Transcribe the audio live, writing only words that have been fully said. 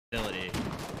ability.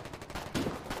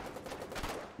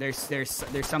 There's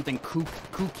something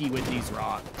kooky with these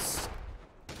rocks.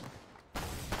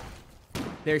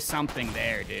 There's something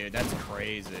there, dude. That's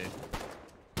crazy.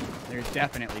 There's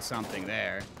definitely something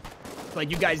there. It's like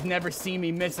you guys never see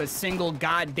me miss a single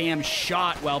goddamn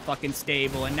shot while fucking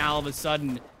stable, and now all of a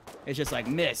sudden it's just like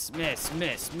miss, miss,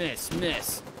 miss, miss,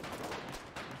 miss.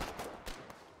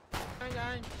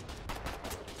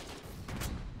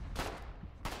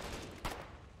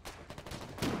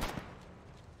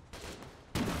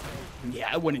 Yeah,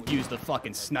 I wouldn't use the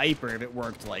fucking sniper if it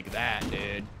worked like that,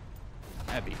 dude.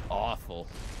 That'd be awful.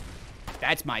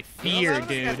 That's my fear,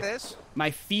 dude. My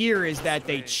fear is that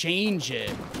they change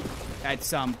it at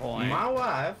some point. My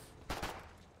wife.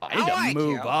 I need to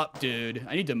move up, dude.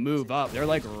 I need to move up. They're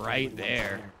like right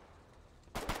there.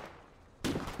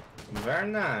 Very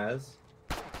nice.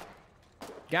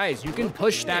 Guys, you can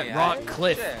push that rock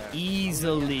cliff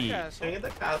easily.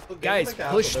 Guys,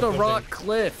 push the rock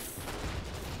cliff.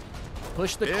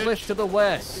 Push the cliff to the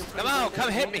west. Come on, come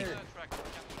hit me.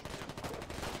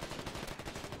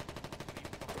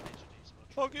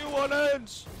 Fuck you, one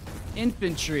ends.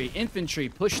 Infantry, infantry,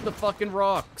 push the fucking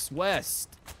rocks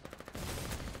west.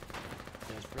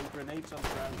 There's free grenades on the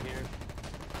ground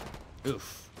here.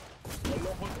 Oof.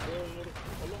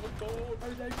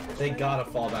 They gotta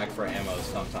fall back for ammo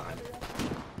sometime.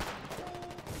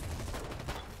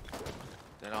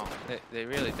 They don't. They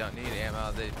really don't need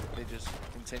ammo. They just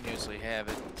continuously have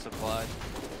it supplied.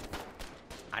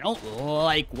 I don't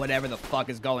like whatever the fuck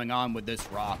is going on with this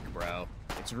rock, bro.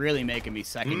 It's really making me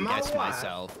second guess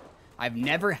myself. I've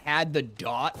never had the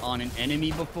dot on an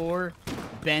enemy before,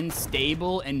 been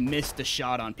stable, and missed a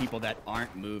shot on people that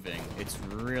aren't moving. It's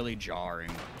really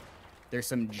jarring. There's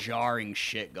some jarring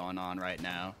shit going on right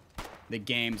now. The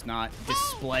game's not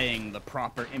displaying the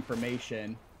proper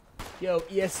information. Yo,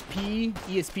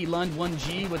 ESP Lund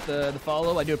 1G with the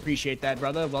follow. I do appreciate that,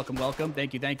 brother. Welcome, welcome.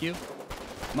 Thank you, thank you.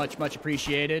 Much, much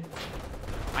appreciated.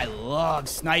 I love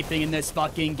sniping in this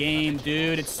fucking game,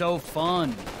 dude. It's so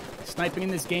fun. Sniping in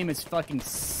this game is fucking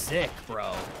sick,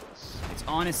 bro. It's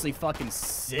honestly fucking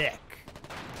sick.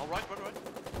 All right.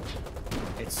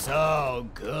 It's so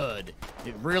good.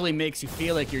 It really makes you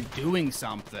feel like you're doing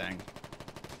something.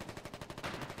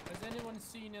 Has anyone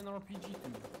seen an RPG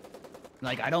thing?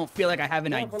 Like, I don't feel like I have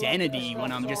an identity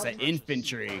when I'm just an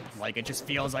infantry. Like, it just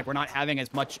feels like we're not having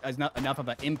enough of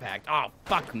an impact. Oh,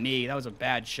 fuck me. That was a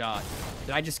bad shot.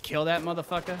 Did I just kill that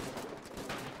motherfucker?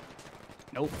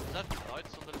 Nope.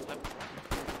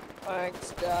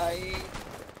 Thanks, guy.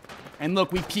 And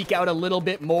look, we peek out a little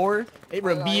bit more. It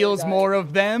reveals more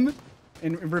of them.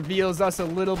 And it reveals us a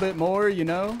little bit more, you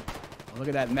know? Oh, look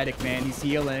at that medic, man. He's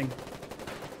healing.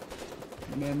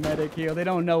 Man, medic heal. They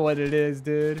don't know what it is,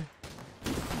 dude.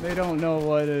 They don't know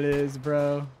what it is,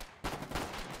 bro.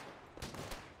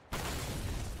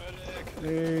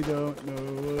 They don't know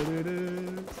what it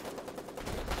is.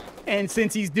 And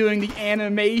since he's doing the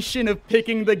animation of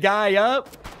picking the guy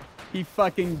up, he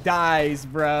fucking dies,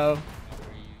 bro.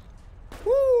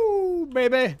 Woo,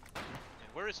 baby. Yeah,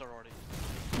 where is our arty?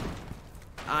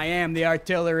 I am the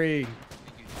artillery.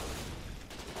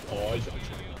 Oh, I actually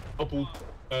double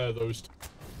those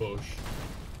push.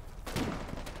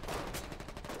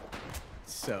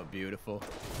 So beautiful.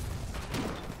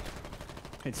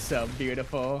 It's so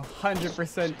beautiful.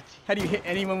 100%. How do you hit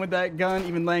anyone with that gun?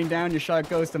 Even laying down, your shot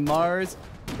goes to Mars.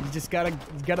 You just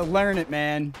gotta learn it,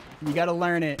 man. You gotta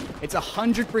learn it. It's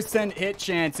 100% hit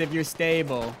chance if you're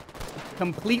stable.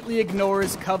 Completely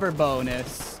ignores cover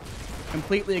bonus.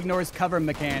 Completely ignores cover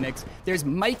mechanics. There's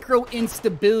micro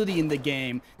instability in the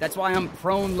game. That's why I'm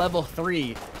prone level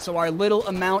 3. So our little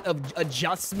amount of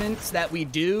adjustments that we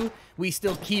do, we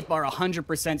still keep our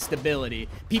 100% stability.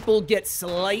 People get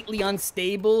slightly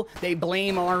unstable, they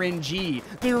blame RNG.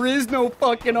 There is no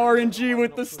fucking RNG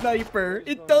with the sniper.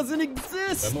 It doesn't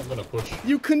exist. I'm not gonna push.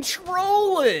 You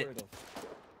control it.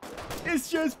 It's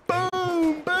just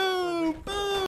boom, boom, boom.